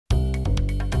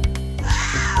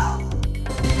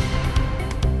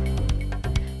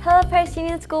Paris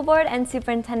Union School Board and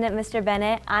Superintendent Mr.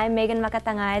 Bennett. I'm Megan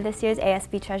Makatangay, this year's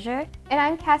ASB Treasurer. And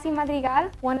I'm Cassie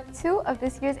Madrigal, one of two of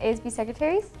this year's ASB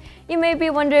Secretaries. You may be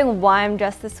wondering why I'm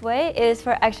dressed this way. It is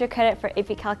for extra credit for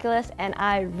AP Calculus, and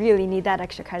I really need that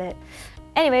extra credit.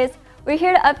 Anyways, we're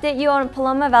here to update you on what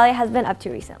Paloma Valley has been up to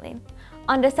recently.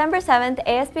 On December 7th,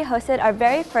 ASB hosted our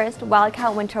very first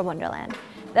Wildcat Winter Wonderland.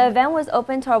 The event was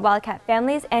open to our Wildcat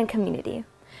families and community.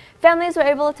 Families were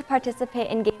able to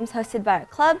participate in games hosted by our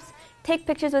clubs, take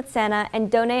pictures with Santa, and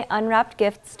donate unwrapped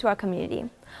gifts to our community.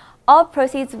 All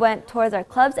proceeds went towards our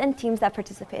clubs and teams that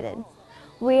participated.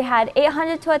 We had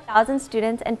 800 to 1,000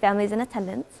 students and families in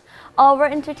attendance. All were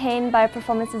entertained by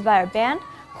performances by our band,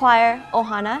 choir,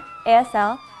 Ohana,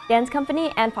 ASL, dance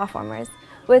company, and performers,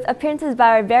 with appearances by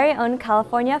our very own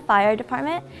California Fire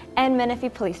Department and Menifee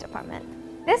Police Department.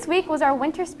 This week was our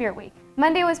Winter Spirit Week.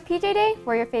 Monday was PJ Day,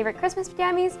 wear your favorite Christmas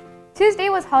pajamas. Tuesday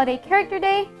was Holiday Character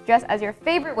Day, dress as your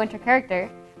favorite winter character.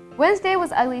 Wednesday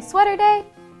was Ugly Sweater Day.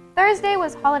 Thursday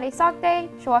was Holiday Sock Day,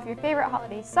 show off your favorite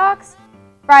holiday socks.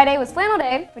 Friday was Flannel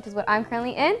Day, which is what I'm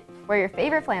currently in, wear your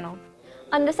favorite flannel.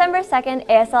 On December 2nd,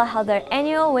 ASL held their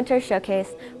annual Winter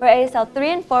Showcase, where ASL 3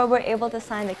 and 4 were able to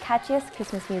sign the catchiest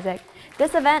Christmas music.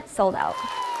 This event sold out.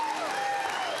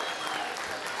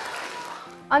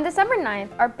 On December 9th,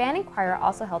 our band and choir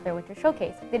also held their Winter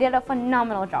Showcase. They did a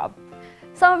phenomenal job.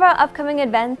 Some of our upcoming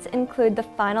events include the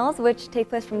finals, which take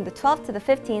place from the 12th to the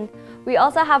 15th. We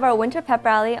also have our Winter Pep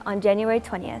Rally on January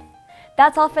 20th.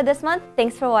 That's all for this month.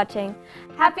 Thanks for watching.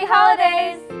 Happy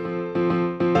holidays!